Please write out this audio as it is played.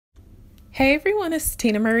Hey everyone, it's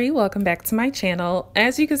Tina Marie. Welcome back to my channel.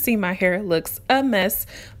 As you can see, my hair looks a mess,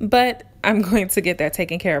 but I'm going to get that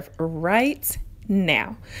taken care of right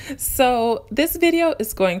now. So this video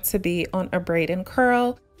is going to be on a braid and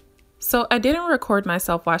curl. So I didn't record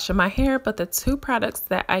myself washing my hair, but the two products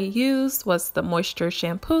that I used was the moisture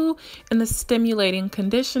shampoo and the stimulating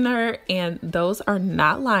conditioner, and those are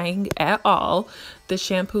not lying at all. The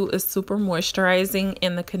shampoo is super moisturizing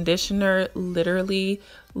and the conditioner literally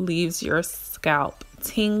leaves your scalp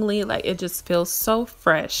tingly. Like, it just feels so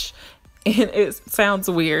fresh, and it sounds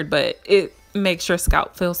weird, but it makes your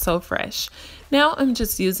scalp feel so fresh. Now I'm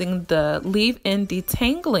just using the leave-in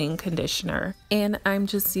detangling conditioner, and I'm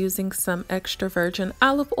just using some extra virgin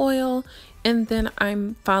olive oil, and then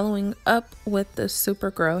I'm following up with the Super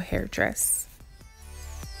Grow hairdress.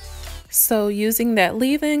 So using that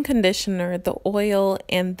leave-in conditioner, the oil,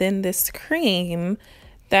 and then this cream,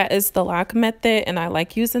 that is the lock method, and I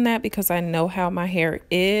like using that because I know how my hair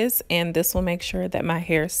is, and this will make sure that my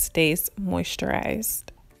hair stays moisturized.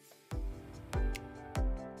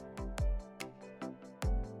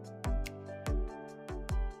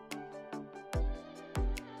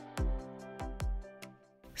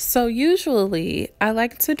 So usually I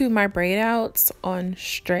like to do my braid outs on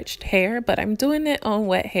stretched hair, but I'm doing it on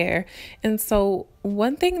wet hair. And so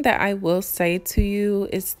one thing that I will say to you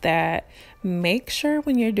is that make sure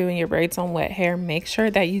when you're doing your braids on wet hair, make sure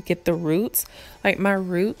that you get the roots. Like, my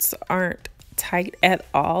roots aren't tight at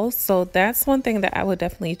all. So that's one thing that I would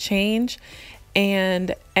definitely change.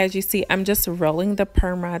 And as you see, I'm just rolling the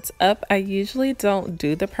perm rods up. I usually don't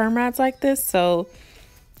do the perm rods like this. So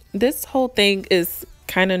this whole thing is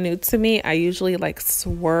kind of new to me. I usually like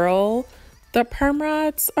swirl the perm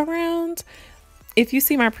rods around. If you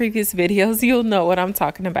see my previous videos, you'll know what I'm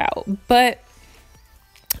talking about. But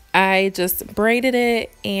I just braided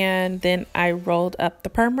it and then I rolled up the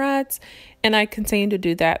perm rods, and I continue to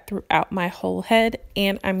do that throughout my whole head,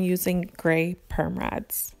 and I'm using gray perm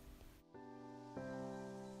rods.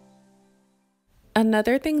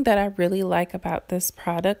 Another thing that I really like about this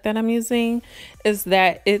product that I'm using is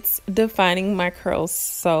that it's defining my curls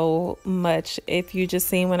so much. If you just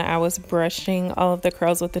seen when I was brushing all of the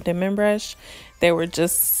curls with the Denman brush, they were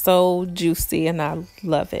just so juicy, and I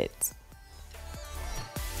love it.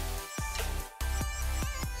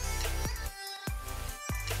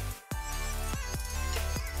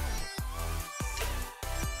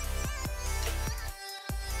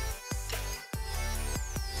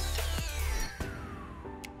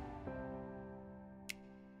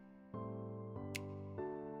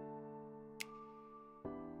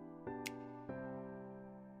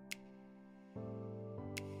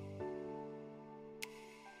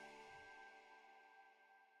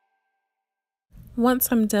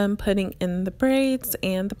 Once I'm done putting in the braids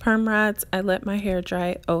and the perm rods, I let my hair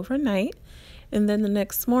dry overnight, and then the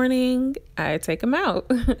next morning I take them out.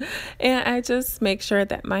 And I just make sure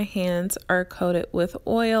that my hands are coated with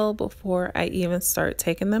oil before I even start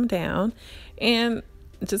taking them down. And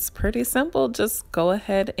just pretty simple, just go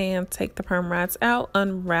ahead and take the perm rods out,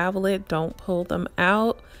 unravel it, don't pull them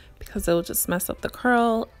out because it will just mess up the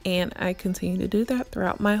curl, and I continue to do that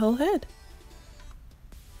throughout my whole head.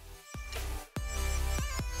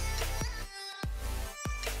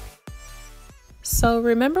 So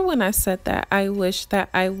remember when I said that I wish that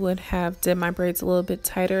I would have did my braids a little bit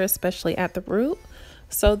tighter, especially at the root?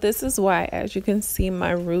 So this is why. As you can see,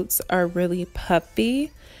 my roots are really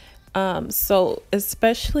puffy. So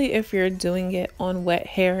especially if you're doing it on wet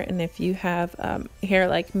hair, and if you have hair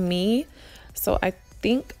like me, so I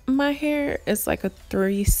think my hair is like a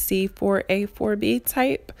 3C, 4A, 4B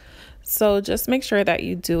type. So just make sure that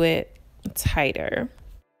you do it tighter.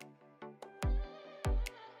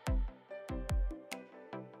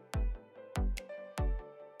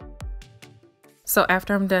 So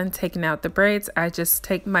after I'm done taking out the braids, I just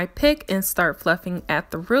take my pick and start fluffing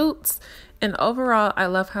at the roots. And overall, I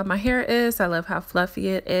love how my hair is. I love how fluffy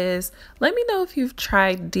it is. Let me know if you've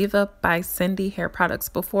tried Diva by Cindy hair products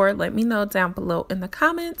before. Let me know down below in the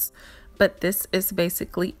comments. But this is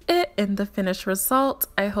basically it in the finished result.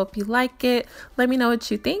 I hope you like it. Let me know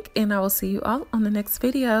what you think, and I will see you all on the next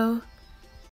video.